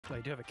Oh,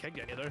 you do have a keg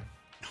down here, though.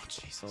 Oh,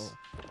 Jesus.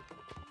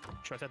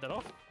 Should I set that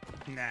off?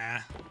 Nah.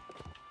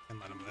 And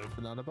let him live.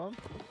 Banana bomb?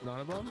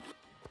 Banana bomb?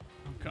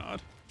 Oh,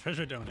 God.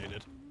 Treasure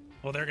donated.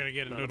 Well, they're going to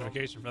get a Banana bomb.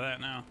 notification for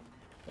that now.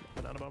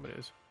 Banana bomb it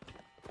is.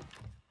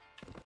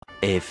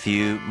 A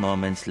few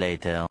moments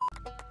later.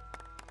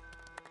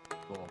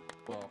 Cool.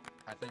 Well,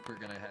 I think we're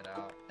gonna head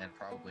out and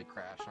probably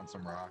crash on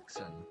some rocks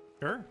and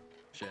Sure.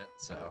 shit.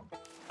 So,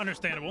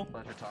 Understandable.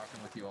 pleasure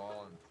talking with you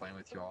all and playing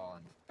with you all.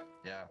 And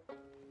yeah,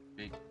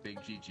 big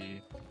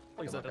GG.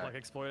 Like Good that, they luck like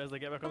explode as they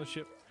get back on the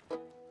ship.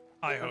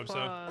 I hope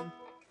so.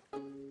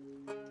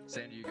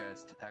 Same to you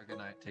guys. Have a good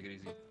night. Take it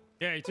easy.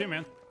 Yeah, you too,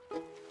 man.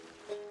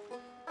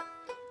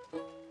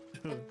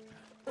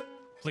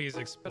 Please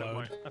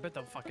explode. I bet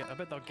they'll fuck it. I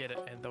bet they'll get it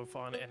and they'll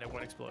find it and it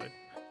won't explode.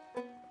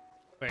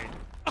 Wait,